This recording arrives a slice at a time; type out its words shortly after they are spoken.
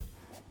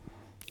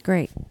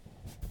Great.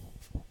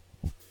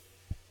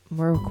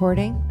 We're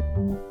recording.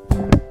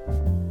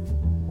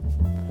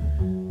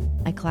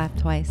 I clapped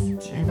twice,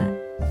 and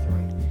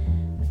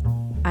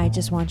I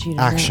just want you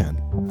to Action.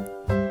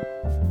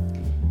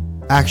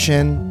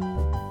 Action.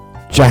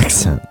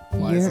 Jackson.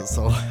 Why is it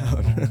so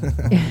loud?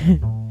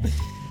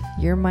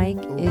 Your mic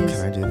is...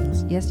 Can I do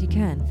this? Yes, you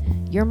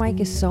can. Your mic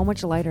is so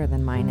much lighter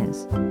than mine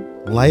is.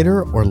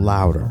 Lighter or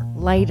louder?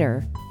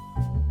 Lighter.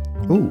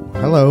 Ooh,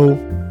 hello.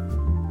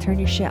 Turn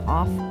your shit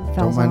off.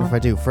 Don't mind if I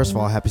do. First of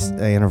all, happy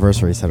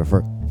anniversary. Said it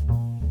first.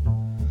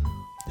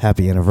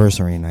 Happy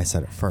anniversary, and I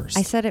said it first.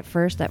 I said it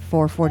first at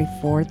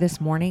 4:44 this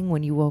morning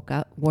when you woke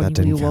up. When That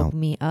didn't you count. woke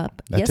me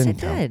up. That Yes, didn't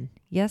it count. did.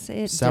 Yes,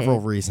 it Several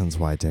did. reasons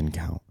why it didn't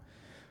count.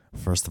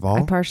 First of all,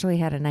 I partially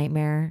had a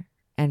nightmare,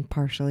 and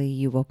partially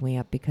you woke me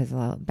up because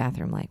the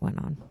bathroom light went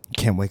on.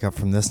 can't wake up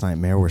from this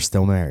nightmare. We're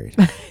still married.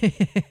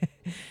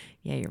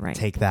 Yeah, you're right.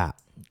 Take that.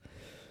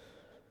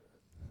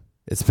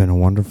 It's been a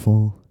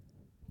wonderful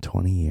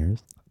 20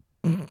 years.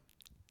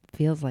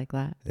 Feels like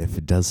that. If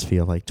it does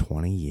feel like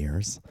 20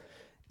 years.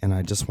 And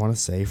I just want to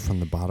say from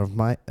the bottom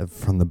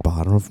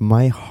of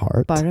my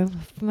heart Part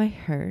of my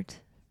hurt.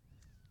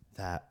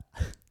 that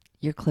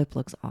Your clip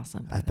looks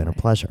awesome. by I've the been a way.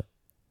 pleasure.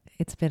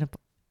 It's been a...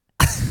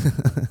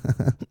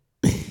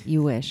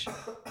 You wish.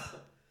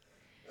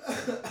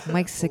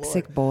 Mike's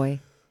sick boy.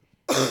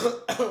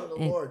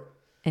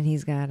 And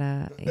he's got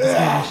a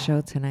show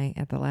tonight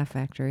at the Laugh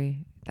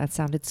Factory. That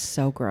sounded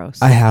so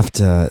gross. I have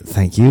to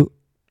thank you.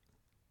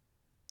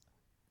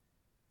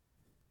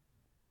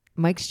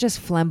 Mike's just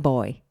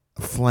flamboy.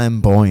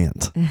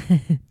 Flamboyant.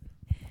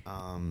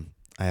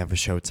 I have a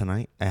show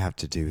tonight. I have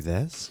to do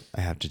this.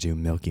 I have to do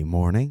Milk in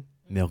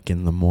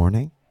the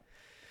Morning.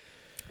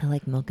 I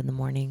like milk in the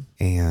morning.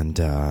 And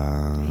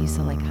I used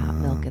to like hot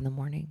milk in the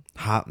morning.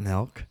 Hot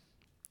milk.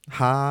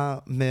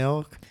 Hot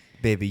milk.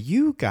 Baby,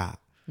 you got.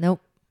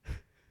 Nope.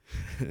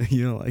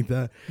 You don't like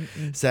that?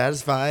 Mm-mm.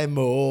 Satisfy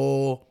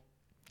more.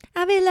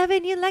 I'll be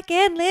loving you like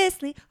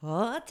endlessly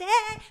all day,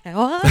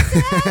 all day.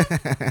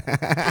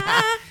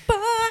 Hot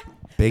boy.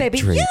 Big Baby,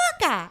 treat. you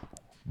got.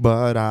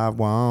 But I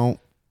won't.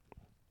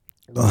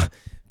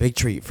 Big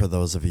treat for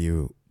those of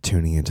you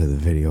tuning into the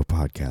video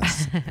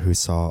podcast who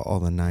saw all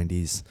the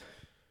 90s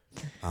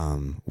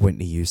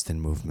Whitney Houston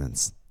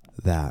movements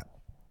that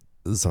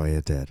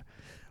Zoya did.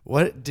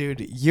 What, dude,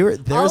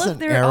 there's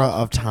an era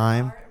of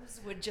time.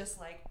 Would just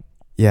like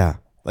Yeah.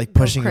 Like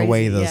Go pushing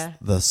away crazy,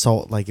 the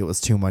soul, like it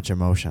was too much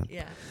emotion.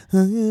 yeah.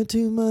 I got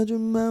too much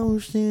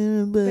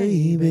emotion,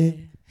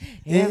 baby.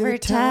 Every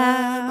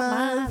time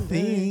I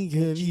think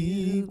of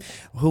you.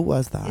 Who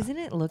was that? Isn't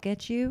it Look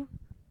at You?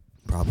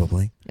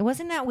 Probably.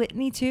 Wasn't that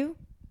Whitney too?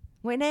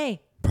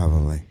 Whitney.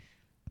 Probably.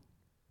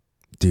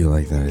 Do you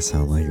like that I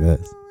sound like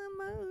this?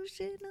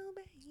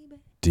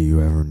 Do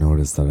you ever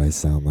notice that I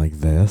sound like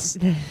this?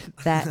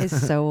 That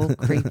is so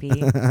creepy,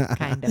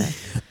 kind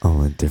of.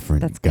 Oh, a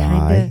different That's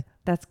guy.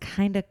 That's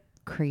kind of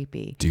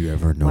creepy. Do you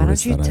ever Why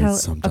notice don't you that tell? I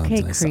sometimes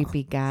Okay, I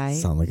creepy guy.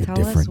 sound like tell a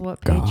different us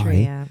what guy?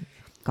 Patreon.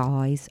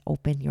 Guys,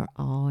 open your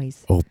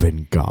eyes.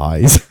 Open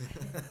guys.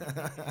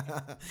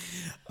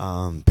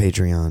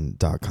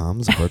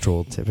 Patreon.com's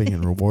virtual tipping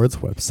and rewards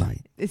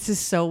website. This is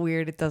so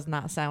weird. It does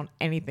not sound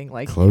anything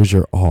like. Close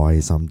your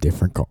eyes. I'm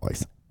different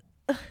guys.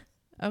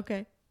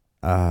 Okay.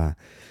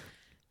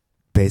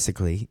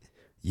 Basically,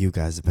 you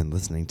guys have been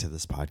listening to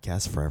this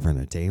podcast forever and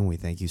a day, and we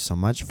thank you so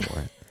much for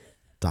it.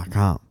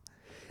 .com.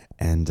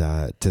 And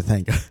to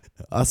thank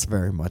us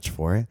very much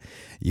for it,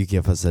 you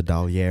give us $1,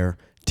 $2,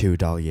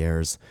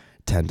 $10,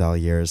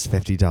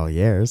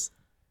 $50.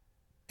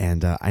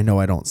 And I know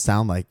I don't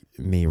sound like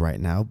me right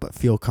now, but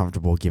feel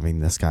comfortable giving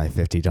this guy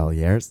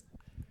 $50.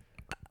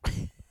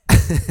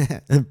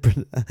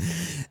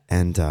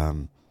 And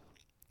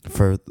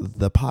for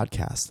the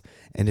podcast.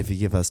 And if you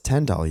give us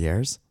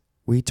 $10,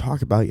 we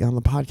talk about you on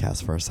the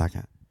podcast for a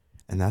second.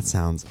 And that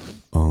sounds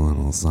a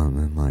little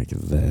something like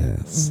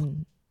this.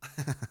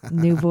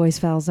 New voice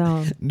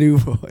Falzone. New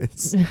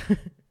voice.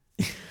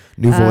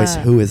 New voice.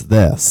 Who is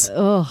this?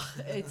 Ugh,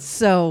 it's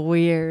so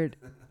weird.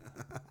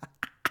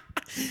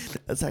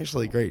 That's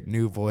actually great.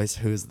 New voice.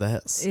 Who's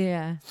this?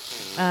 Yeah.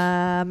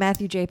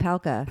 Matthew J.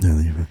 Palka.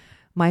 J.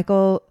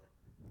 Michael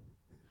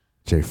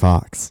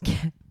Fox.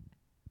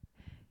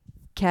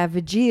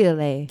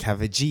 Cavagile.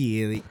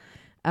 Cavagili.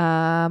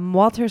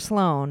 Walter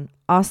Sloan.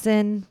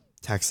 Austin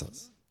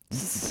Texas.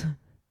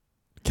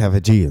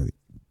 Cavagili.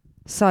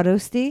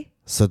 Sadosti.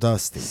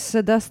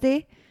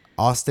 Sodusty.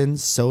 Austin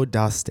So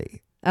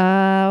Dusty.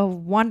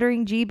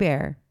 Wandering G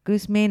Bear.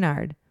 Goose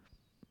Maynard.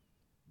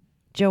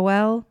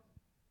 Joelle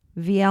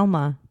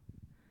Vielma.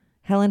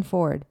 Helen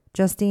Ford.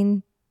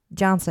 Justine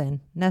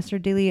Johnson. Nestor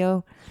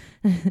DeLeo.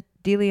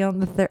 DeLeon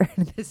the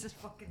Third. This is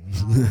fucking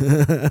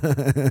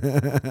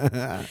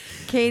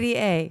Katie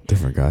A.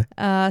 Different guy.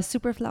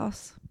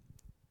 Superfloss.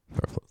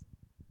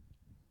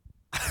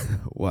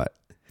 What?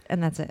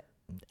 And that's it.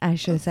 I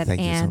should have said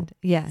Thank you so- and.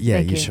 Yeah. Yeah,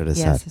 thank you should have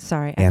yes, said.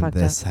 Sorry, I And fucked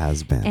this up.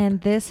 has been.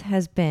 And this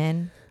has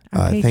been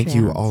our thank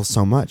you Patreons. all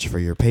so much for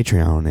your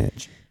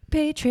Patreonage.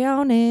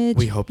 Patreonage.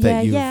 We hope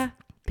that you've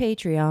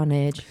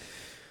Patreonage.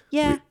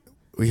 Yeah.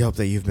 We hope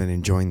that you've been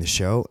enjoying the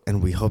show,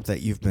 and we hope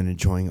that you've been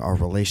enjoying our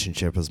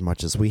relationship as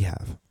much as we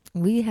have.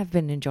 We have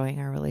been enjoying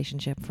our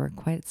relationship for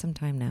quite some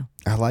time now.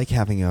 I like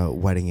having a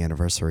wedding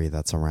anniversary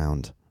that's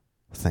around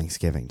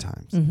Thanksgiving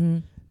times. Mm-hmm.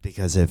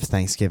 Because if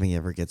Thanksgiving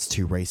ever gets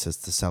too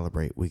racist to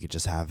celebrate, we could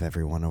just have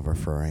everyone over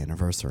for our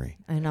anniversary.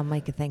 And I'll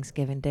make a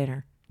Thanksgiving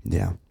dinner.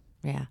 Yeah.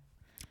 Yeah.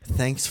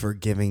 Thanks for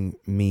giving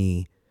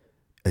me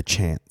a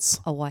chance.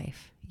 A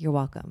wife. You're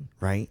welcome.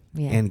 Right?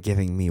 Yeah. And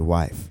giving me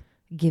wife.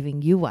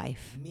 Giving you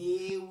wife.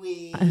 Me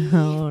we.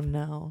 Oh,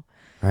 no.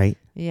 Right?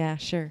 Yeah,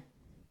 sure.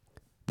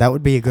 That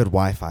would be a good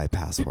Wi-Fi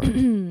password.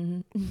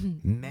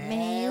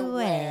 My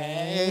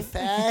wife.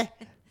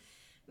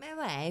 My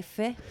wife.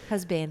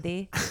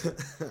 Husbandy.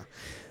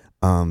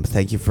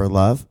 Thank you for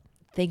love.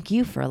 Thank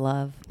you for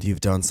love.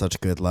 You've done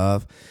such good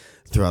love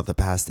throughout the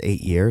past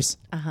 8 years.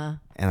 Uh-huh.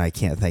 And I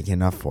can't thank you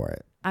enough for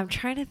it. I'm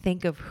trying to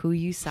think of who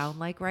you sound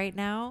like right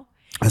now.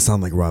 I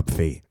sound like Rob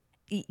Fee.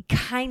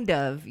 Kind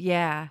of,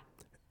 yeah.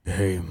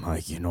 Hey,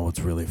 Mike, you know what's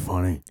really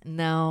funny?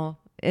 No,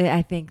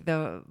 I think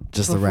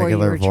Just the before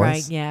regular you were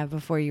voice? Trying, yeah,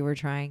 before you were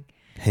trying.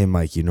 Hey,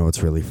 Mike, you know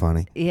what's really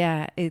funny?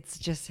 Yeah, it's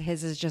just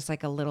his is just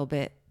like a little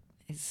bit.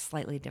 It's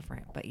slightly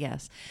different, but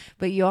yes.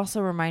 But you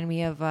also remind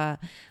me of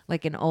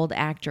like an old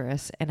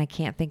actress, and I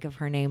can't think of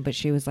her name, but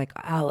she was like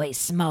always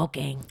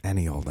smoking.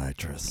 Any old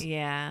actress.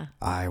 Yeah.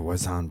 I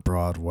was on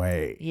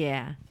Broadway.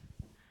 Yeah.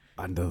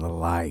 Under the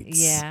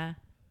lights. Yeah.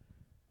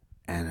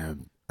 And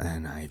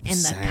I In the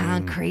sang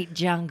concrete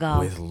jungle.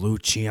 with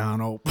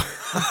Luciano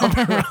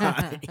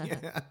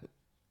Pavarotti.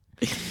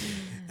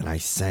 And I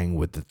sang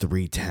with the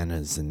three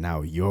tenors, and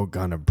now you're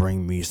gonna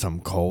bring me some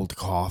cold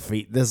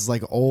coffee. This is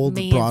like old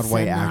Me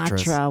Broadway and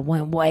actress. Sinatra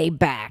went way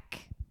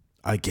back.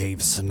 I gave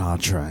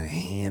Sinatra a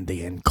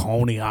handy in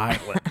Coney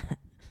Island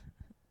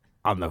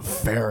on the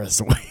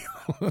Ferris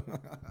wheel.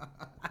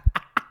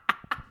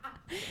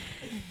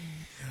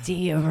 Do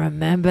you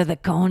remember the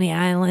Coney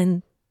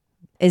Island?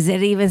 Is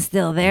it even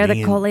still there,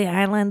 the Coney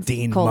Islands?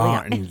 Dean Coney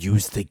Martin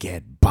used to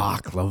get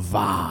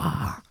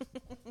baklava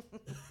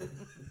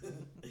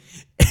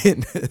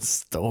in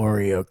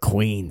Astoria,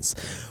 Queens,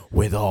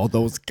 with all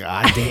those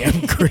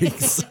goddamn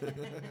Greeks.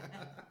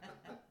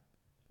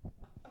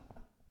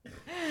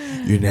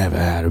 You never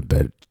had a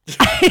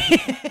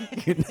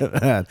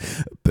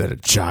better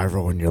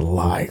gyro in your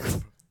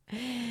life.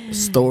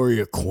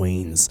 Astoria,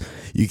 Queens.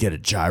 You get a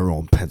gyro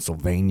in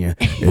Pennsylvania.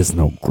 There's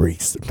no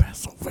Greeks in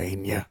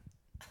Pennsylvania.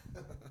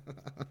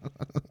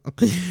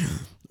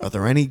 Are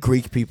there any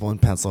Greek people in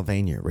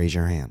Pennsylvania? Raise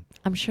your hand.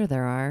 I'm sure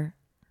there are.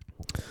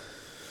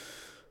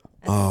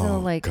 It's Oh, still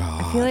like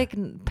God. I feel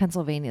like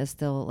Pennsylvania is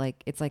still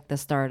like it's like the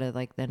start of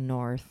like the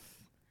north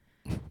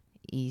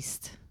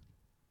east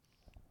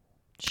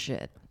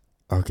shit.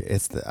 Okay,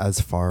 it's as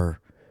far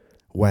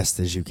west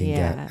as you can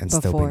get and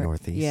still be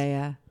northeast. Yeah,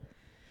 yeah.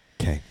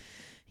 Okay.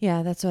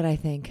 Yeah, that's what I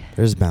think.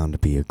 There's bound to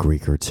be a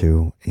Greek or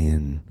two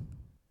in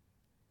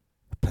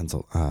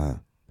Philadelphia.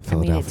 I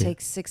mean, it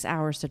takes 6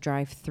 hours to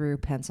drive through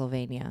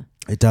Pennsylvania.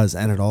 It does,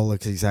 and it all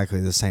looks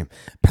exactly the same.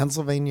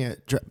 Pennsylvania,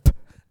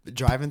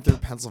 driving through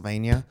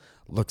Pennsylvania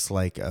looks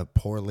like a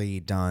poorly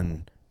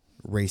done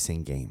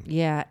racing game.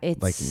 Yeah,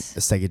 it's Like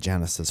a Sega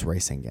Genesis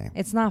racing game.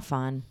 It's not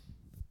fun.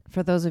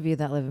 For those of you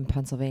that live in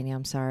Pennsylvania,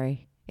 I'm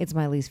sorry. It's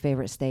my least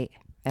favorite state.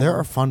 Ever. There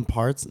are fun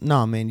parts.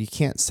 No, man, you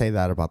can't say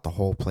that about the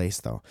whole place,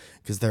 though,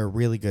 because there are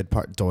really good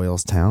parts.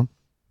 Doylestown.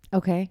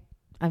 Okay.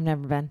 I've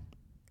never been.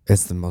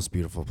 It's the most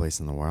beautiful place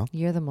in the world.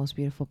 You're the most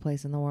beautiful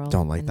place in the world.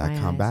 Don't like that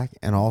comeback.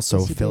 And also,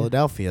 Yes, you do.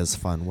 Philadelphia is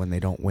fun when they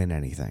don't win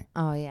anything.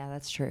 Oh, yeah,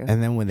 that's true.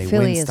 And then when they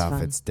Philly win is stuff,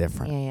 fun. it's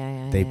different.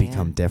 Yeah. They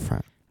become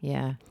different.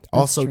 Yeah.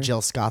 Also, true.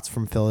 Jill Scott's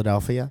from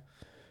Philadelphia,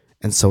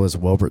 and so is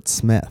Wilbert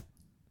Smith.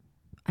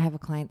 I have a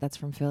client that's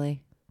from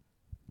Philly.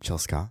 Jill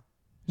Scott?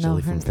 No,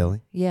 Jilly her- from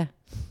Philly? Yeah.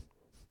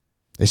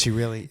 Is she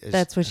really?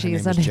 That's what she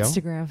is on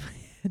Instagram.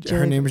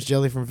 Her name is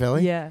Jilly from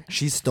Philly? Yeah.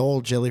 She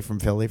stole Jilly from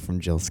Philly from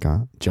Jill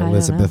Scott. Jill I don't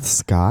Elizabeth know.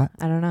 Scott.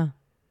 I don't know.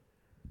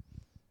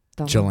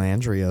 Don't Jill know.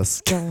 Andrea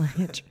Scott. Jill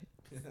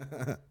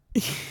Andrea.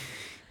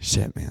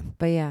 Shit, man.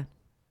 But yeah.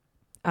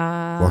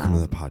 Welcome to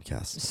the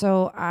podcast.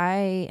 So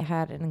I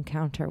had an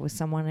encounter with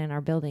someone in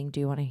our building. Do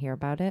you want to hear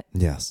about it?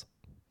 Yes.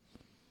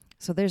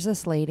 So there's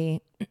this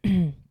lady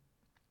who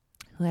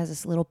has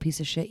this little piece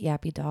of shit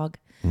yappy dog.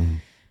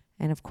 Mhm.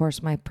 And of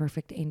course, my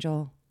perfect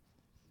angel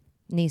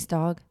niece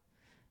dog.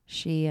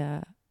 She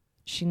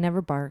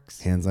never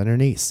barks. Hands on her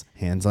knees.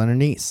 Hands on her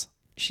knees.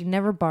 She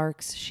never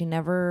barks. She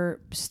never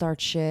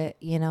starts shit.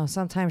 You know,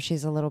 sometimes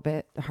she's a little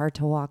bit hard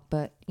to walk,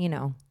 but, you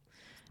know,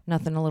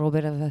 nothing a little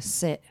bit of a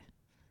sit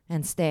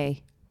and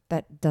stay.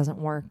 That doesn't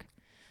work.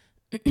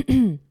 I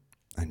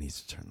need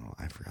to turn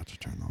I forgot to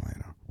turn the light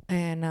on.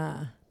 And,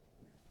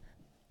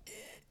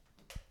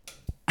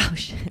 oh,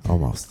 shit.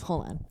 Almost.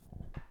 Hold on.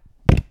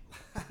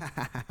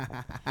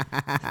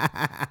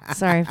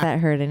 Sorry if that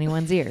hurt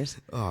anyone's ears.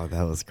 Oh,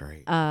 that was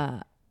great.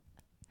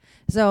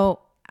 So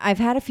I've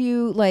had a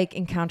few like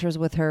encounters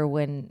with her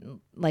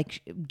when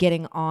like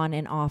getting on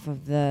and off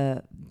of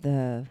the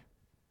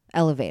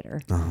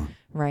elevator, Uh-huh.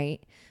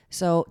 right?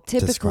 So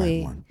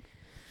Describe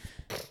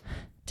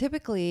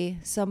typically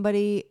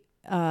somebody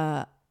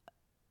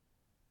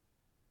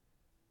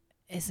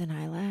is an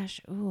eyelash.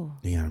 Ooh.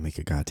 You gotta make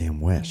a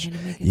goddamn wish.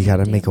 You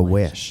gotta make a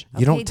wish.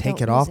 You don't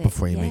take it off lose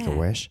before you make a Yeah.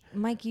 wish.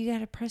 Mike, you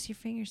gotta press your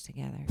fingers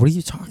together. What are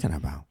you talking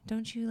about?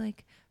 Don't you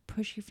like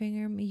push your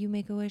finger? You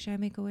make a wish, I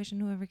make a wish,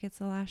 and whoever gets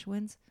the lash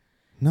wins.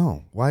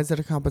 No. Why is it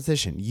a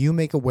competition? You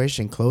make a wish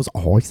and close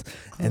eyes,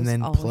 and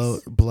then blow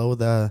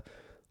the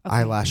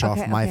eyelash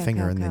off my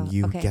finger, and then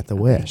you get the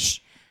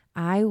wish.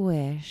 I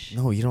wish.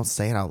 No, you don't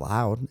say it out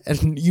loud.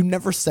 And you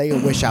never say a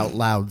wish out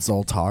loud,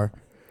 Zoltar.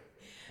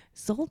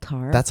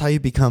 Zoltar. That's how you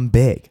become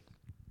big.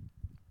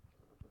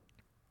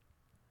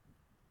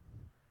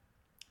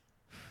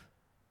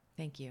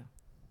 Thank you.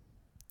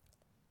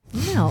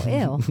 No,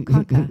 ew,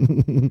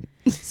 caca.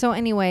 So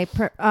anyway,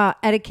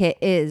 etiquette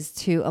is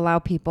to allow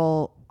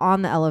people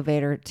on the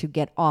elevator to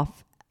get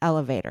off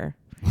elevator.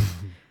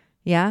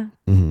 Yeah?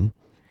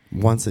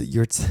 Once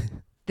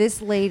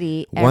This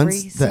lady,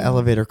 once the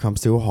elevator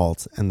comes to a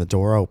halt and the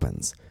door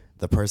opens,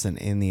 the person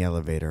in the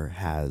elevator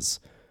has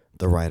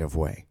the right of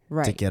way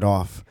to get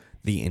off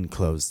the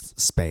enclosed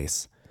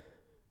space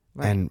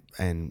and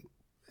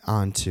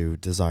onto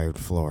desired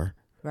floor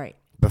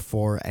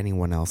before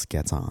anyone else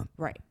gets on.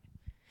 Right.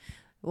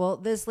 Well,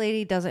 this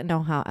lady doesn't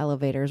know how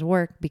elevators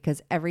work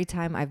because every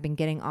time I've been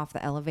getting off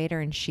the elevator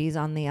and she's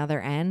on the other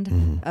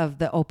end of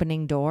the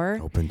opening door.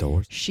 Open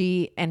doors.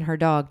 She and her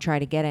dog try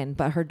to get in,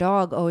 but her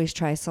dog always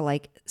tries to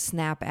like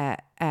snap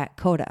at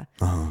Coda.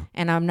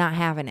 And I'm not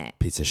having it.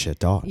 Piece of shit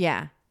dog.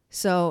 Yeah.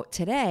 So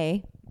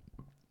today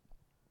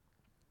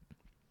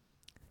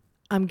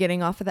I'm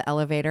getting off of the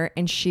elevator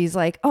and she's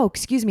like, "Oh,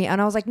 excuse me." And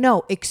I was like,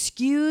 "No,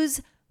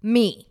 excuse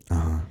me."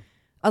 I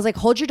was like,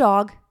 "Hold your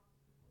dog.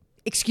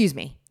 Excuse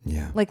me."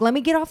 Yeah. Like, let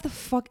me get off the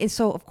fuck. And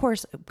so, of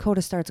course,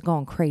 Coda starts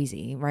going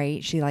crazy,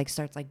 right? She like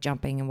starts like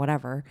jumping and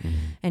whatever.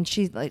 And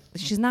she's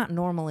not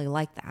normally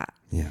like that.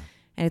 Yeah.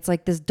 And it's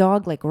like this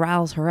dog like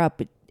riles her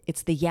up.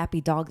 It's the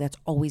yappy dog that's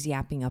always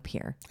yapping up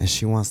here. And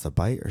she wants to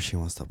bite or she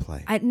wants to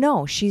play?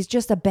 No, she's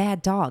just a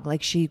bad dog.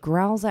 Like she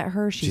growls at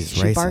her. She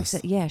barks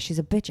at, she's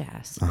a bitch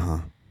ass.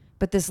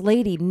 But this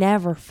lady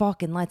never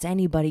fucking lets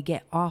anybody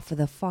get off of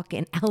the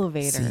fucking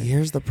elevator. See,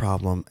 here's the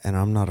problem, and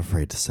I'm not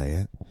afraid to say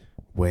it,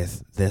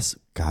 with this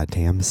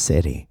goddamn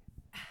city.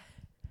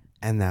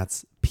 And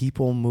that's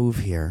people move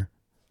here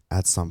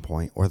at some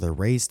point, or they're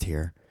raised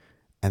here,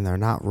 and they're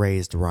not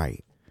raised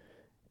right.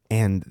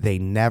 And they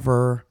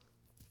never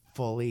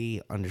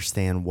fully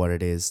understand what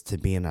it is to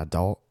be an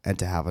adult and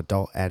to have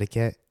adult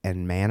etiquette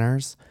and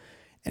manners.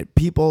 And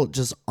people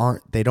just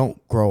they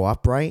don't grow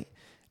up right.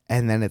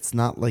 And then it's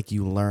not like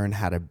you learn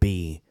how to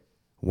be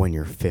when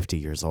you're 50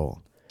 years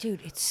old.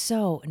 Dude, it's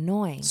so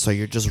annoying. So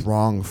you're just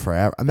wrong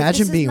forever.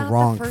 Imagine being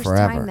wrong forever. This is not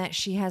the first time that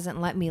she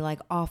hasn't let me like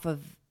off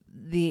of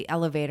the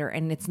elevator,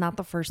 and it's not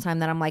the first time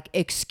that I'm like,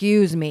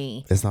 "Excuse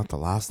me." It's not the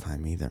last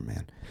time either,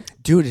 man.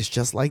 Dude, it's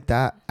just like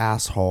that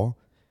asshole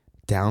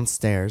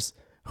downstairs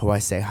who I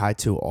say hi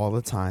to all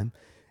the time,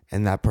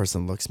 and that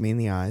person looks me in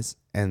the eyes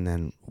and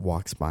then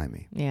walks by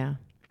me. Yeah.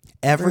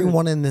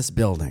 Everyone in this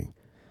building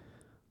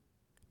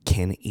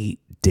can eat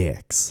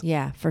dicks.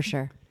 Yeah, for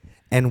sure.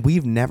 And we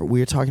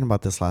were talking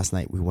about this last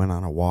night. We went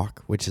on a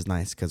walk, which is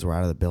nice because we're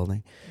out of the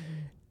building.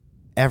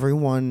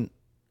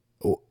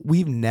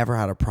 We've never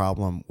had a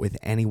problem with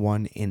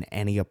anyone in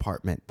any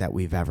apartment that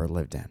we've ever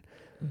lived in,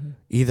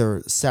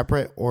 either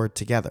separate or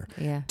together.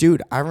 Yeah.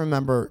 Dude, I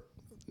remember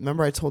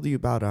I told you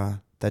about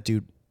that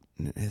dude.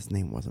 His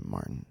name wasn't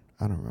Martin.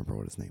 I don't remember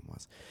what his name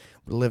was.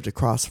 But lived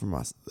across from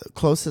us. The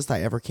closest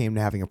I ever came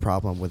to having a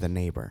problem with a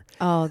neighbor.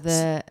 Oh,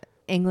 the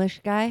English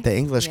guy? The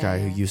English guy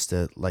who used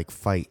to like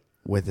fight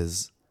with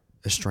his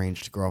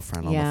estranged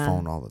girlfriend on the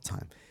phone all the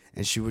time.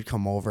 And she would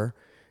come over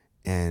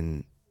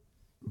and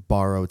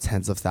borrow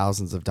tens of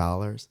thousands of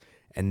dollars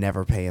and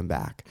never pay him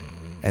back.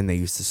 And they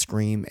used to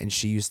scream, and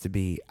she used to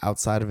be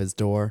outside of his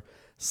door,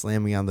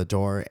 slamming on the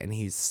door, and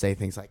he used to say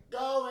things like,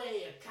 "Go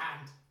away, you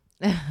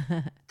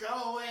cunt.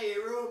 Go away,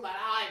 you ruined my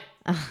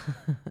life.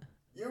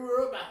 You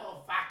ruined my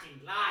whole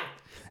fucking life."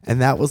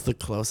 And that was the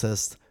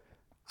closest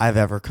I've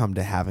ever come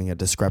to having a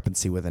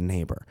discrepancy with a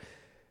neighbor.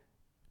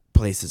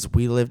 Places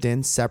we lived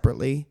in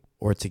separately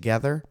or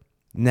together,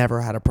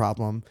 never had a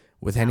problem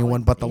with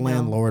anyone but the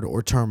landlord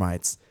or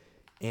termites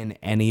in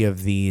any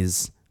of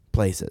these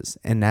places.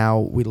 And now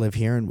we live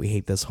here and we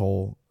hate this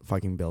whole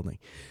fucking building.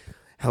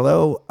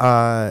 Hello,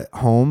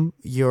 home.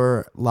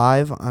 You're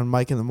live on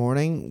Mike in the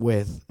Morning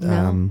with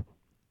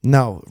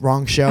no,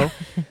 wrong show.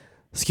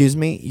 Excuse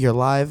me. You're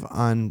live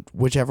on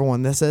whichever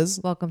one this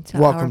is. Welcome to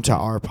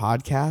our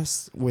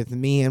podcast with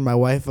me and my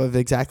wife of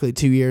exactly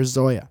 2 years,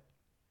 Zoya.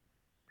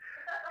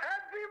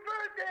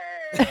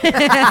 Happy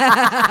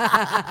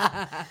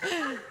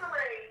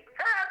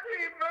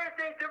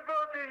birthday to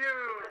both of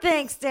you.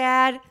 Thanks,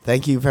 Dad.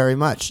 Thank you very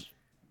much.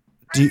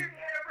 Happy anniversary,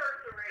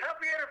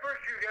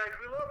 guys.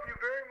 We love you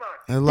very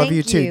much. I love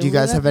you too. Do you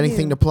guys have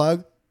anything to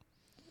plug?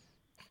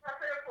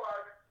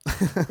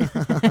 Happy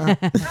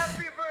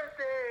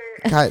birthday.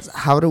 Guys,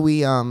 how do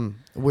we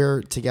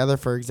we're together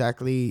for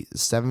exactly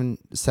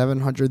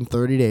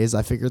 730 days.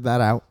 I figured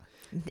that out.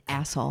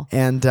 Asshole.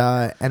 And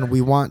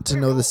we want to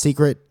know the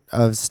secret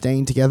of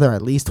staying together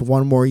at least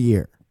one more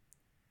year.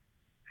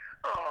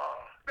 Oh,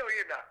 no,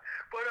 you're not.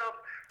 But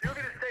you're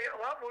going to stay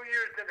a lot more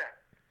years than that.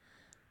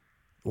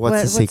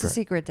 What's the secret? What's the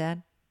secret,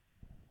 Dad?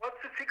 What's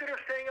the secret of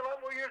staying a lot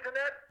more years than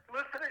that?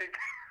 Listening.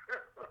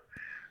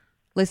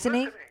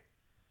 Listening?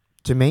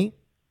 To me?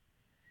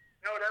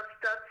 No,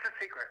 that's the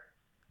secret.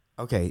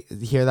 Okay,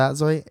 hear that,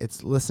 Zoe?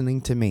 It's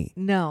listening to me.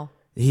 No.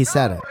 He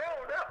said it. No.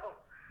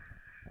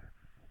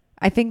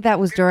 I think that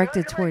was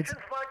directed towards.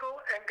 Congratulations, Michael,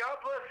 and God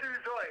bless you,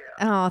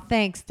 Zoya. Oh,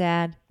 thanks,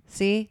 Dad.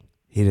 See?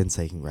 He didn't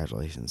say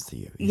congratulations to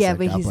you. He Yeah, said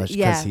but God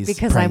bless you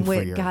because praying I'm for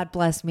with your- God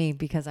bless me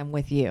because I'm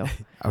with you.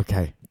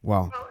 Okay,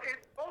 well, Well,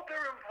 both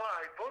are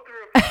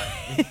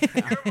implied.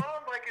 Your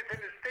mom, like, is in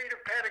a state of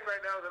panic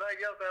right now that I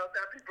yelled out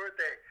happy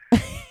birthday.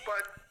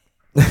 But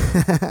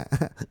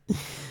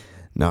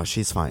no,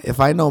 she's fine. If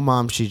I know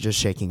Mom, she's just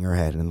shaking her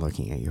head and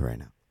looking at you right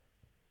now.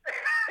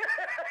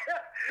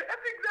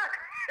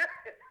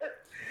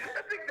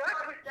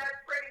 that's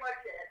pretty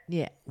much it.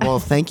 Yeah. Well,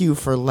 thank you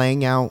for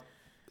laying out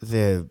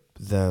the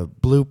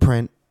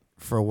blueprint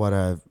for what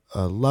a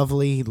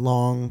lovely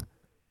long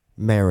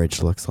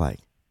marriage looks like.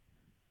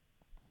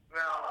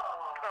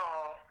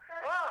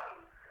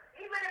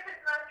 Even if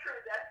it's not true,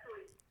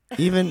 that's sweet.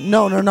 Even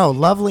no,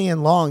 lovely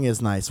and long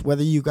is nice.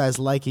 Whether you guys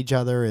like each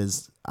other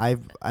is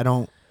I'm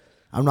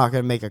not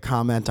gonna make a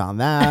comment on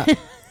that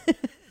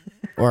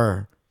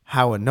or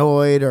how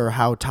annoyed or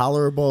how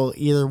tolerable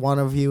either one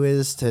of you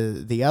is to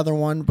the other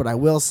one, but I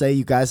will say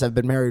you guys have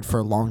been married for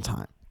a long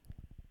time.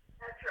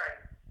 That's right.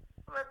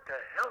 What the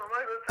hell am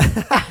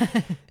I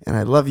listening? And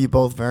I love you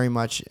both very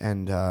much,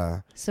 and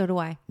So do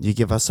I. you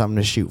give us something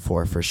to shoot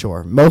for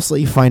sure.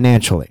 Mostly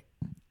financially.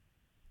 Oh,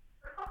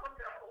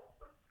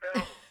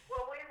 no.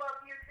 Well, we love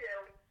you too.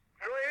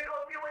 We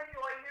hope you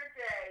enjoy your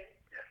day.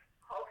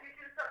 Hope you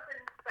do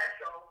something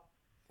special.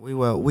 We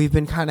will. We've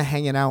been kind of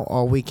hanging out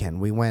all weekend.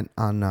 We went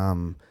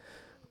on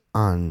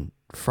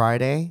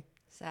Friday,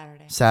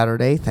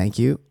 Saturday. Thank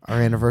you.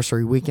 Our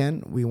anniversary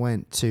weekend. We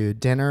went to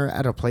dinner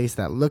at a place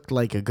that looked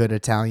like a good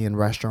Italian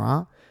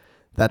restaurant.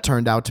 That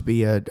turned out to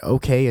be a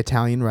okay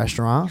Italian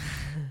restaurant.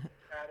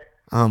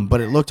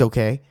 But it looked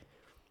okay.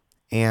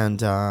 And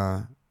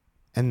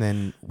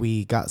then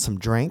we got some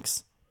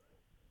drinks.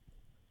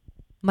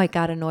 Mike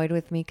got annoyed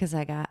with me because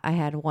I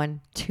had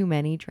one too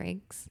many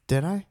drinks.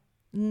 Did I?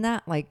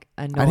 Not like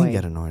annoyed. I didn't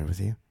get annoyed with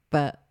you.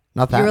 But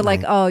Not that you were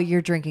like, night. "Oh,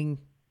 you're drinking.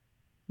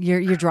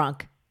 You're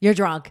drunk. You're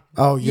drunk."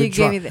 Oh, you're You gave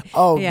drunk. me the-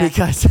 Oh, yeah.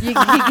 because he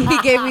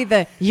gave me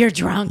the "you're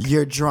drunk."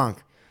 you're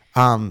drunk.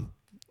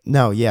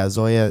 No, yeah,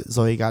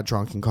 Zoe got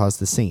drunk and caused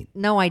the scene.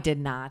 No, I did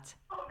not.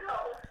 Oh, no.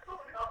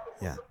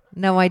 Yeah.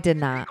 No, I did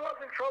not.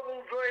 Causing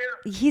trouble,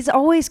 Zoya? He's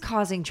always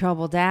causing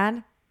trouble, Dad.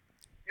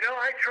 You know,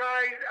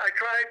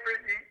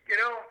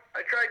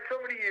 I tried so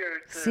many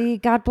years. See,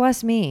 God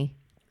bless me.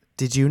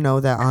 Did you know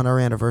that on our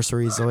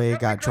anniversary, Zoe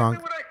got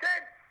drunk? What I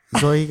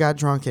said. Zoe got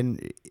drunk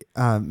and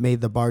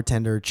made the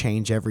bartender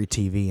change every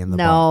TV in the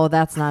bar. No,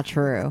 that's not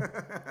true.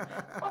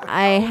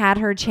 I had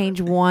her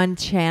change one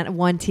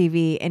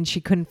TV and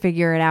she couldn't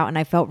figure it out and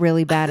I felt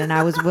really bad and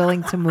I was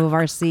willing to move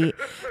our seat.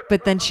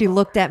 But then she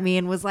looked at me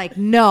and was like,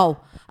 "No,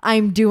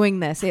 I'm doing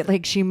this."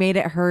 She made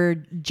it her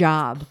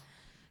job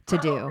to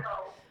do.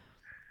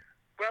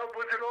 Well,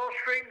 was it all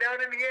straightened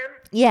out in the end?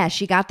 Yeah,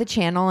 she got the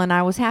channel and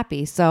I was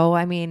happy. So,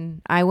 I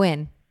mean, I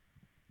win.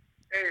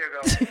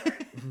 There you go.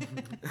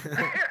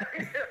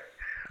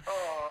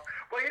 Oh,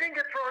 well, you didn't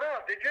get thrown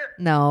out, did you?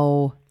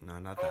 No, No,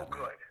 not Oh, that.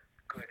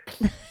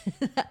 good.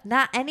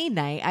 not any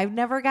night. I've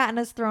never gotten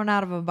us thrown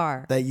out of a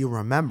bar. That you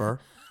remember.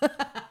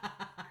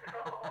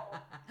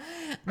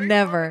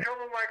 Never.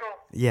 Trouble, Michael.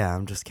 Yeah,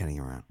 I'm just kidding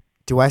around.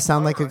 Do I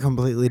sound like a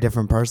completely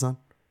different person?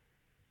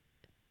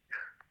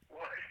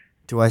 What?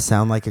 Do I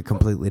sound like a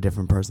completely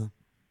different person?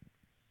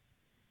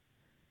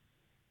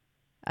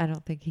 I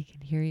don't think he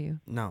can hear you.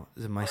 No,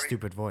 this is my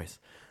stupid voice.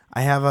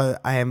 I'm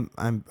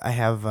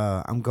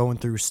going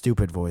through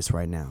stupid voice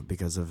right now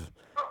because of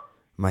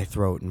my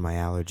throat and my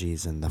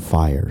allergies and the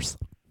fires.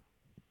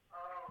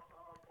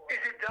 Is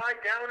it died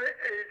down?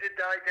 Is it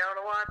died down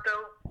a lot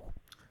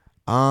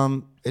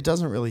though? It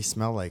doesn't really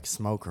smell like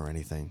smoke or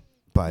anything,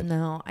 but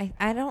No,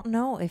 I don't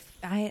know if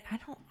I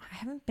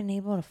haven't been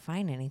able to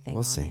find anything. we'll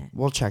on see. it.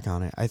 We'll check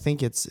on it. I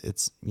think it's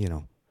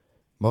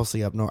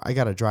mostly up north. I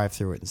got to drive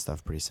through it and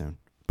stuff pretty soon.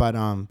 But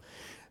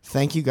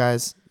thank you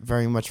guys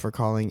very much for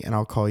calling, and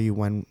I'll call you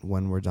when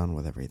we're done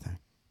with everything.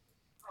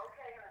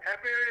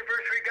 Happy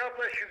anniversary. God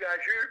bless you guys.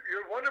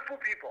 You're wonderful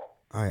people.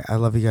 All right, I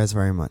love you guys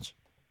very much.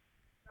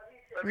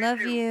 Love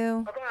too.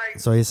 you. Bye-bye.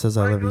 Zoe says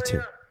I Bye, love you too.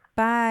 Zoya.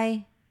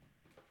 Bye.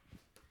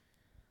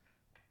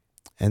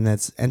 And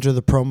that's enter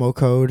the promo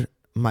code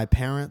my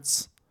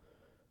parents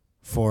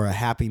for a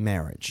happy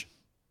marriage.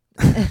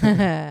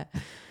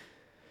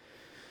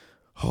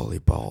 Holy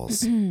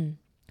balls.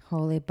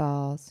 Holy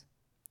balls.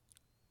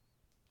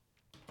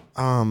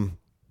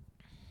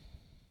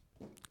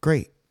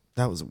 Great.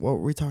 That was what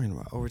were we talking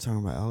about? Oh, we're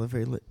talking about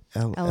elevator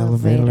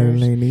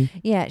Elevators. lady.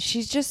 Yeah,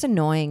 she's just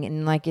annoying,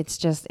 and like it's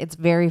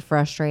very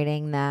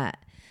frustrating that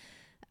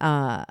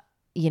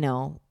you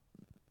know,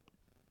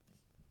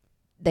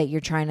 that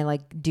you're trying to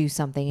like do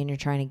something and you're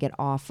trying to get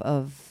off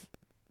of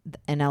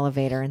an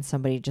elevator and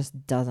somebody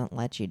just doesn't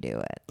let you do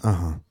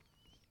it.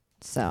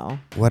 So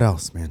What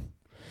else, man?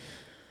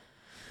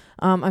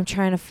 I'm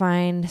trying to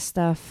find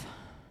stuff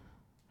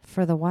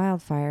for the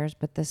wildfires,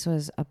 but this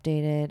was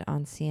updated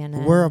on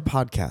CNN. We're a on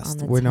podcast.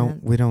 the We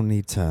 10th. don't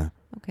need to.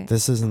 Okay.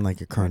 This isn't like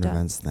a current We're done.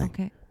 events thing.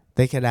 Okay.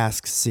 They could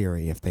ask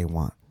Siri if they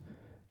want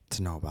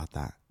to know about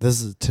that.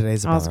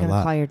 Today's I was about going our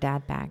to call lot. your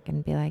dad back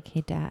and be like,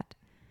 "Hey, Dad."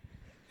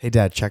 Hey,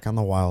 Dad, check on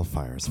the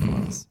wildfires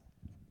for us.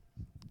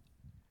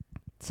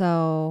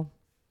 So,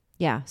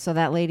 yeah. So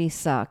that lady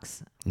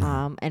sucks.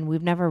 No. And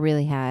we've never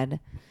really had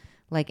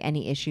like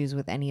any issues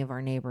with any of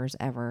our neighbors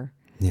ever.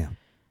 Yeah.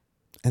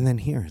 And then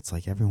here, it's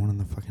like everyone in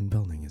the fucking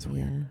building is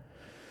weird.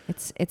 Yeah.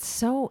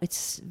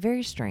 It's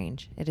very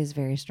strange. It is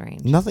very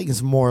strange. Nothing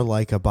is more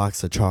like a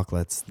box of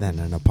chocolates than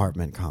an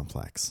apartment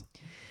complex.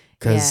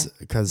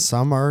 Because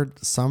some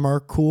are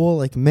cool,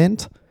 like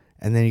mint,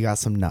 and then you got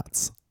some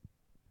nuts.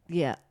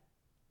 Yeah.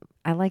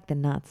 I like the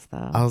nuts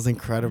though. I was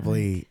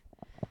incredibly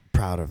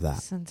proud of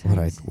that.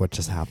 Sometimes What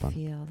just I happened.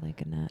 feel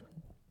like a nut.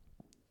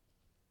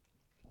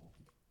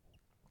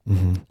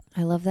 Mm-hmm.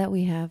 I love that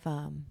we have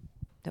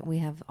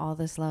all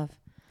this love.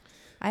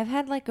 I've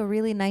had like a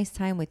really nice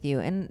time with you,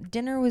 and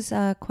dinner was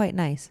quite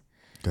nice.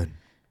 Good.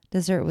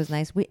 Dessert was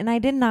nice. And I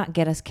did not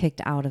get us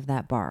kicked out of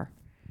that bar.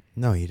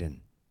 No, you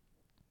didn't.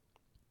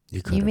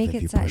 You could You have make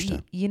if you it sound, pushed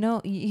it. you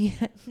know,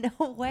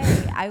 no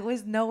way. I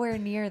was nowhere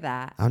near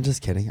that. I'm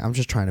just kidding. I'm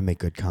just trying to make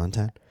good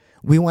content.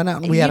 We went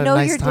out and we you had a know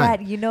nice your time.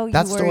 dad. You know you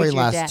That worried story your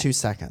lasts dad. 2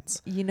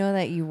 seconds. You know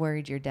that you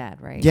worried your dad,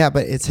 right? Yeah,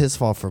 but it's his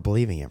fault for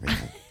believing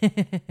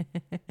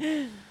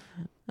everything.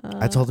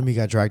 I told him he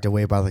got dragged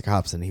away by the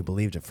cops and he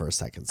believed it for a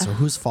second. So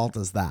whose fault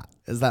is that?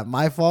 Is that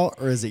my fault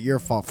or is it your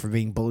fault for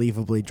being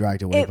believably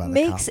dragged away by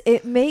the cops?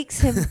 It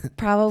makes him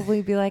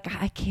probably be like,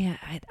 I can't.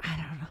 I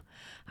don't know.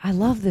 I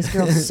love this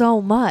girl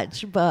so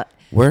much, but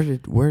Where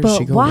did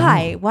she go?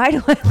 why? wrong? Why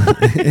do I love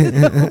her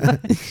so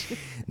much?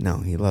 No,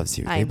 he loves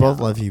you. I They both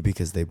know. love you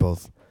because they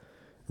both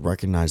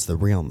recognize the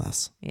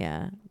realness.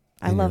 Yeah,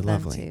 I And love you're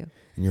them lovely. too.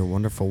 And you're a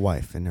wonderful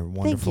wife and a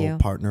wonderful you.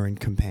 partner and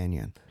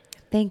companion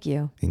Thank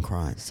you. in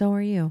crime. So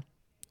are you.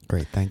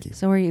 Great, thank you.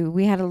 So are you.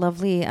 We had a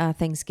lovely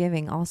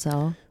Thanksgiving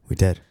also. We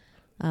did.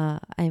 I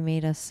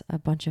made us a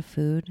bunch of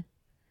food,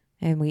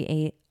 and we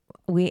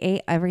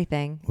ate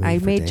everything. We ate I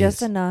for made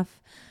just days.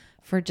 enough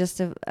for just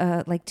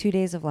like 2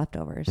 days of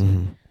leftovers,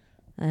 Mhm.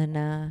 and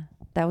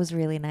that was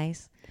really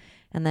nice.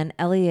 And then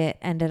Elliot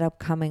ended up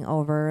coming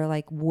over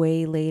like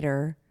way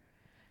later.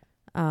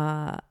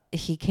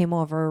 He came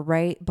over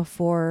right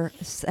before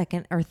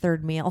second or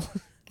third meal.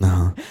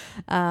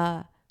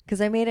 Uh-huh. Because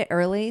I made it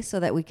early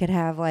so that we could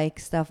have like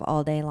stuff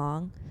all day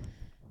long,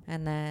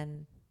 and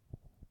then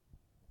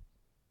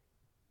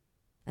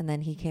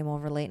he came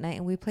over late night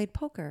and we played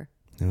poker.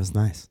 It was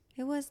nice.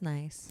 It was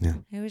nice. Yeah.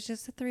 It was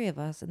just the three of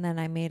us, and then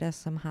I made us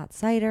some hot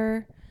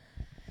cider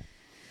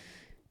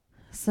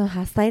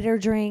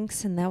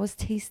drinks, and that was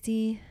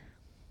tasty.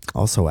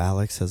 Also,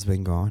 Alex has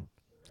been gone.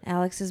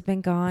 Alex has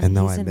been gone. And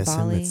though He's I in miss him,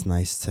 Bali. it's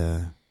nice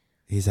to...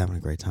 He's having a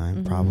great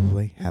time, Mhm.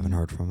 probably. Mhm. Haven't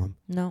heard from him.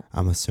 No,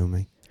 I'm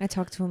assuming. I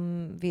talked to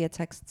him via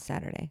text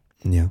Saturday.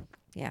 Yeah.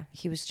 Yeah,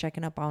 he was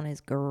checking up on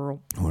his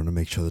girl. I wanted to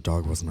make sure the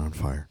dog wasn't on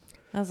fire.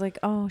 I was like,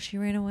 oh, she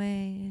ran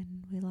away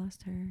and we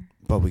lost her.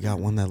 But we got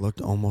one that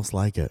looked almost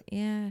like it.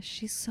 Yeah,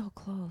 she's so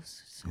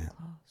close. So Yeah.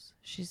 close.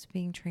 She's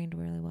being trained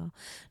really well.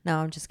 No,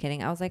 I'm just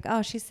kidding. I was like,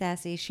 oh, she's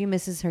sassy. She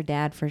misses her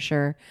dad for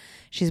sure.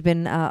 She's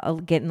been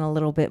getting a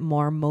little bit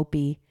more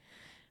mopey.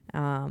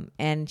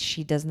 And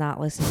she does not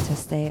listen to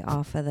stay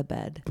off of the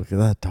bed. Look at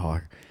that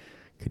dog.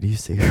 Could you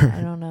see her?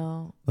 I don't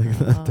know. Look at I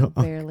don't that know, dog.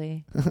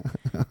 barely.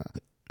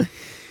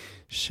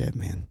 Shit,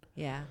 man.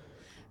 Yeah.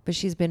 But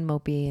she's been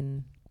mopey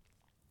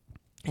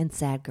and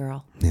sad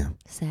girl. Yeah.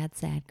 Sad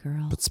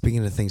girl. But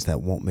speaking of things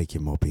that won't make you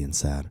mopey and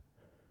sad,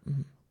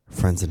 Mhm.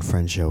 Friends and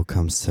Friends show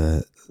comes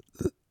to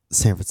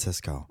San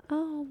Francisco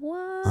Oh,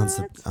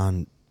 what?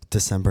 on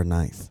December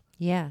 9th.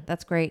 Yeah,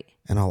 that's great.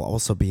 And I'll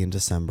also be in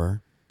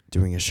December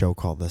doing a show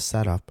called The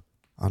Setup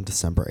on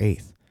December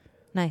 8th.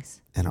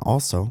 Nice. And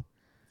also,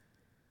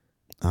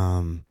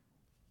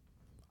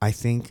 I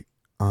think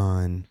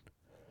on...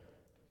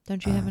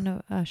 Don't you have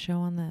a show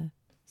on the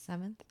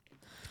 7th?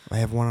 I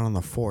have one on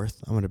the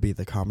 4th. I'm going to be at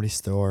the Comedy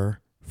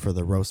Store for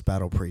the Roast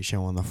Battle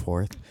pre-show on the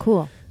 4th.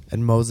 Cool.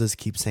 And Moses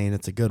keeps saying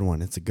it's a good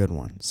one. It's a good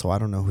one. So I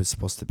don't know who's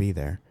supposed to be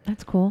there.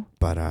 That's cool.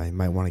 But I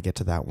might want to get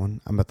to that one.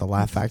 I'm at the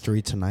Laugh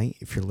Factory tonight.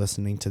 If you're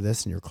listening to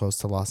this and you're close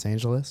to Los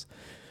Angeles,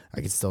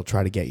 I can still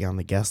try to get you on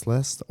the guest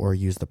list or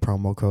use the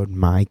promo code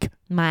Mike.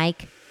 And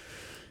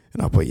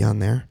I'll put you on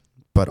there.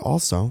 But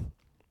also,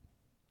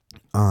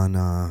 on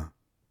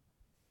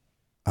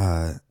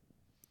on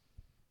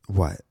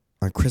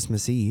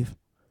Christmas Eve,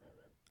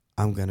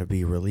 I'm going to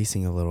be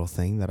releasing a little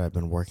thing that I've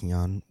been working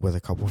on with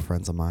a couple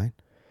friends of mine.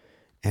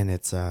 and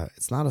it's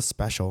not a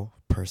special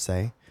per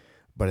se,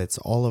 but it's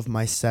all of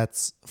my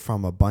sets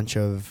from a bunch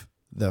of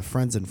the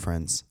Friends and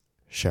Friends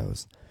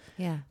shows.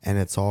 Yeah. And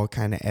it's all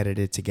kind of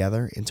edited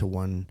together into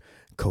one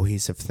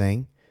cohesive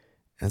thing.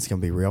 And it's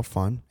going to be real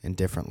fun and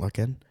different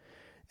looking.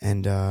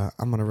 And I'm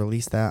going to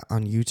release that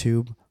on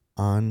YouTube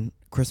on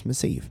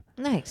Christmas Eve.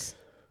 Nice.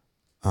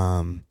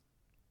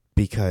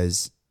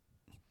 Because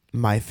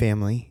my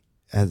family,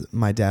 as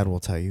my dad will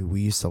tell you,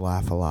 we used to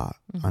laugh a lot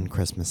on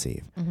Christmas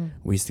Eve.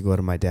 We used to go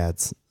to my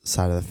dad's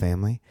side of the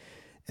family,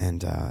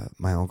 and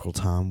my Uncle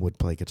Tom would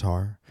play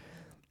guitar,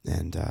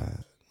 and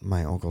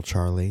my Uncle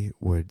Charlie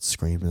would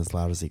scream as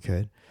loud as he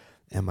could,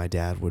 and my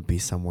dad would be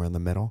somewhere in the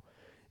middle,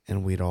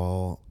 and we'd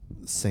all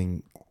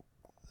sing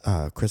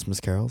Christmas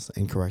carols,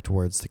 incorrect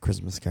words to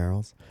Christmas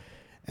carols,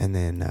 and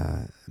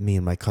then me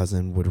and my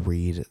cousin would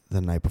read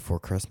The Night Before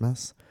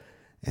Christmas,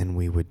 and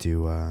we would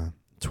do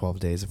 12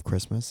 Days of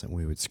Christmas, and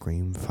we would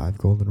scream 5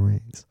 golden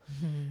rings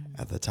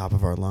at the top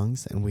of our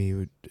lungs, and we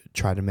would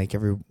try to make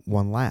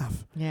everyone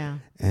laugh. Yeah.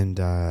 And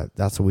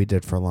that's what we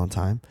did for a long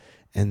time.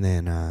 And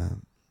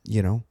then,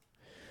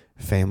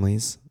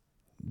 families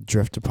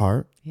drift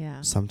apart.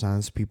 Yeah.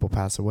 Sometimes people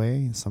pass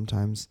away.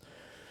 Sometimes,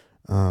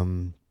 I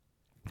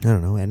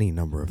don't know, any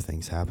number of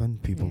things happen.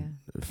 People,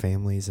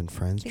 families and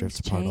friends Things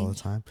drift apart all the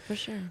change. time. For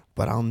sure.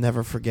 But I'll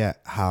never forget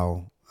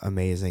how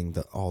amazing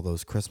all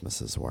those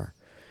Christmases were.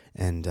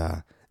 And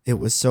it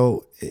was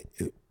so...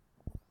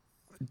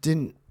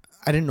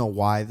 I didn't know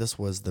why this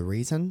was the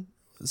reason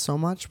so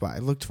much, but I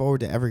looked forward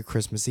to every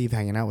Christmas Eve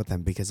hanging out with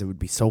them because it would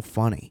be so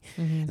funny.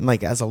 And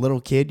like as a little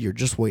kid, you're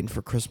just waiting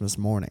for Christmas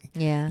morning.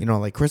 Yeah. You know,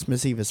 like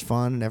Christmas Eve is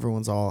fun and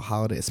everyone's all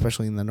holiday,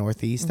 especially in the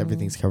Northeast.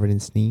 Everything's covered in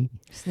snow.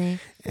 Snake.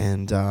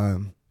 And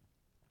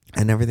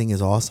everything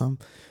is awesome,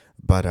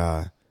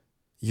 but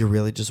you're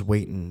really just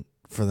waiting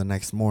for the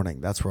next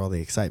morning. That's where all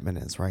the excitement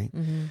is, right?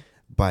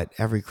 But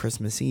every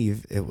Christmas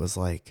Eve, it was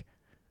like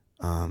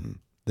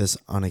this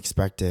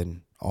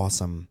unexpected,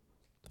 awesome,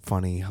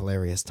 funny,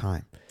 hilarious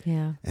time.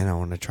 Yeah. And I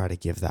want to try to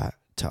give that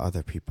to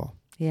other people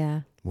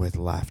Yeah. with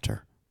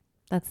laughter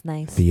That's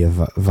nice. via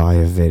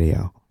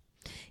video.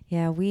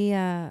 Yeah. We,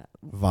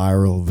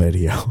 Viral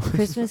video.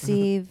 Christmas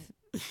Eve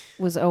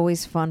was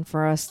always fun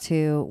for us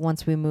too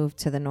once we moved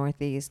to the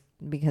Northeast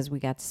because we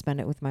got to spend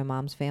it with my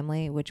mom's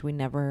family, which we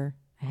never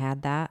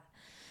had that.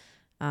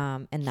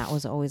 And that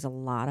was always a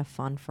lot of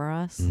fun for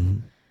us.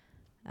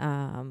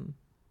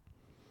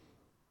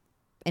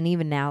 And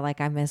even now,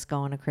 like I miss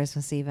going to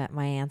Christmas Eve at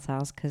my aunt's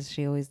house because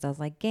she always does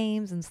like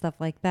games and stuff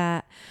like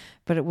that.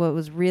 But what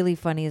was really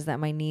funny is that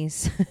my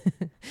niece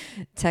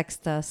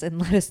texted us and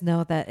let us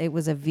know that it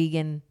was a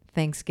vegan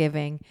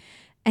Thanksgiving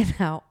and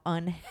how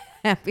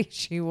unhappy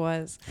she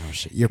was. Oh,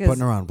 shit. You're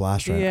putting her on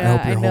blast, right? Yeah, I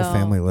hope your I whole know.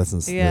 family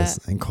listens to Yeah. this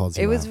and calls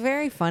you It was out.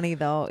 very funny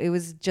though. It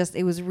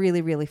was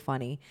really, really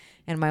funny.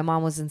 And my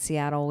mom was in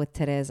Seattle with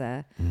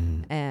Teresa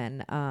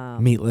and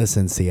Meatless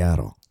in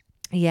Seattle.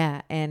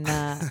 yeah, and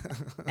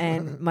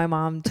and my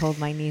mom told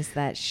my niece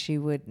that she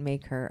would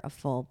make her a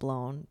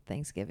full-blown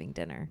Thanksgiving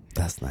dinner.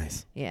 That's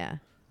nice. Yeah,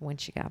 when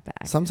she got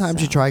back.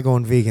 Sometimes you So, try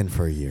going vegan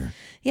for a year.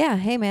 Yeah,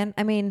 hey man,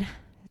 I mean,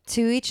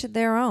 to each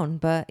their own,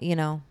 but you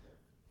know,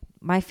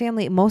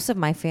 most of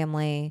my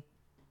family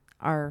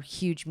are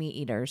huge meat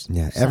eaters.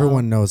 Yeah, so-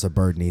 everyone knows a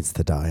bird needs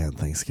to die on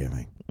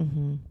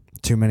Thanksgiving.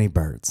 Too many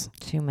birds.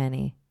 Too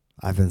many.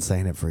 I've been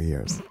saying it for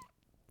years.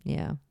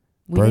 Yeah.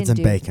 Birds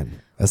and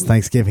bacon. That's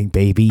Thanksgiving,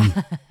 baby.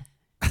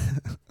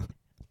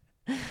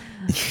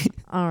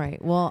 All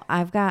right. Well,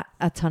 I've got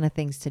a ton of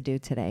things to do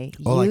today.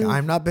 Oh, like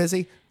I'm not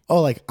busy?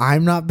 Oh, like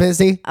I'm not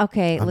busy?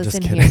 Okay, I'm just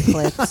listen here, kidding.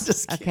 clips. I'm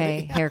just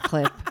Okay, hair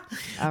clip.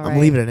 All right. I'm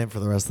leaving it in for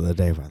the rest of the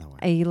day, by the way.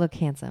 Hey, you look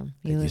handsome.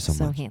 You Thank you look so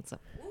so much. handsome.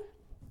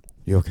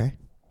 You okay?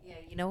 Yeah,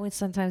 you know when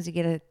sometimes you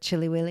get a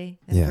chilly willy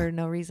Yeah. for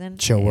no reason?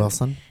 Chill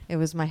Wilson? It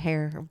was my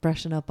hair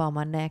brushing up on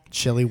my neck.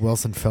 Chili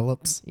Wilson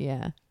Phillips?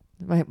 Yeah.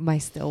 My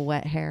still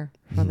wet hair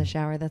from the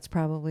shower. That's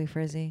probably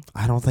frizzy.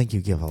 I don't think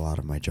you give a lot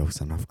of my jokes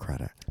enough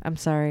credit. I'm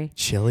sorry.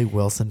 Chili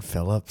Wilson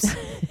Phillips?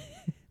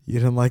 You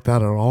didn't like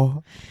that at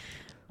all?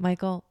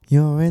 Michael,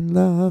 You're in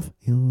love.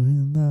 You're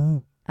in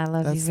love. I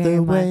love That's you very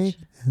the much. way.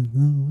 That's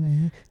the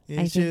way it I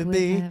think should we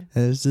be. have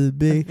It should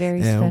be. a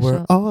very And we're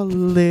special- all a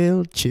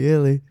little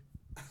chilly.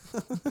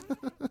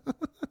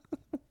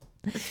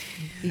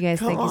 You guys,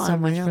 Come thank you so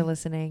on, much man. for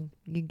listening.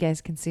 You guys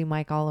can see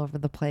Mike all over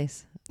the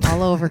place,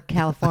 all over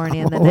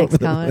California in the All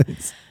next over the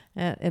place.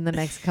 in the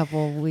next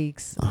couple of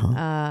weeks.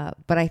 Uh-huh.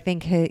 But I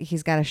think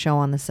he's got a show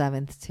on the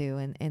 7th too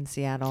in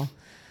Seattle.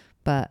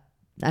 But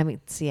I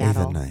mean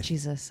Seattle, 9th.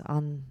 Jesus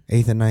on.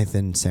 8th and 9th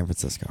in San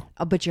Francisco.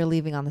 But you're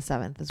leaving on the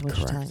 7th, is what Correct.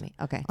 you're telling me.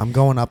 Okay, I'm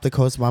going up the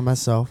coast by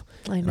myself.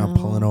 I And know. I'm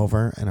pulling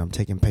over and I'm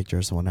taking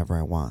pictures whenever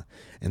I want.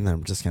 And then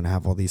I'm just going to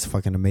have all these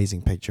fucking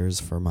amazing pictures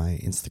for my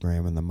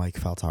Instagram and the Mike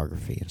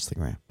Photography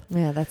Instagram.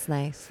 Yeah, that's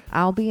nice.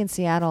 I'll be in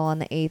Seattle on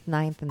the 8th,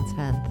 9th, and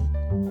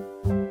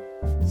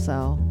 10th.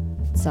 So,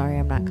 sorry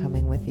I'm not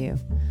coming with you.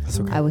 That's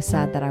okay. I was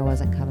sad that I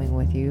wasn't coming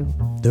with you.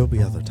 There'll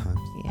be other times.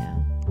 Yeah.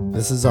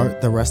 This is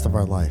the rest of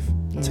our life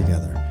Yeah.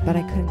 together. But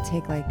I couldn't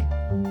take like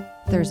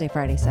Thursday,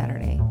 Friday,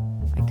 Saturday.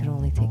 I could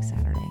only I take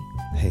Saturday.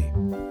 Hey,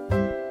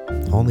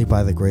 only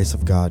by the grace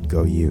of God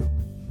go you.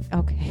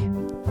 Okay.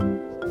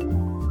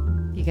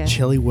 You guys,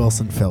 Chili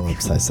Wilson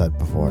Phillips, I said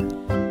before.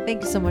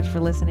 thank you so much for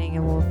listening,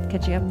 and we'll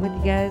catch you up with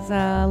you guys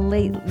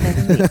late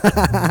next week.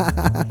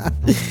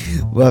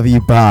 Love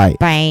you. Bye.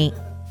 Bye.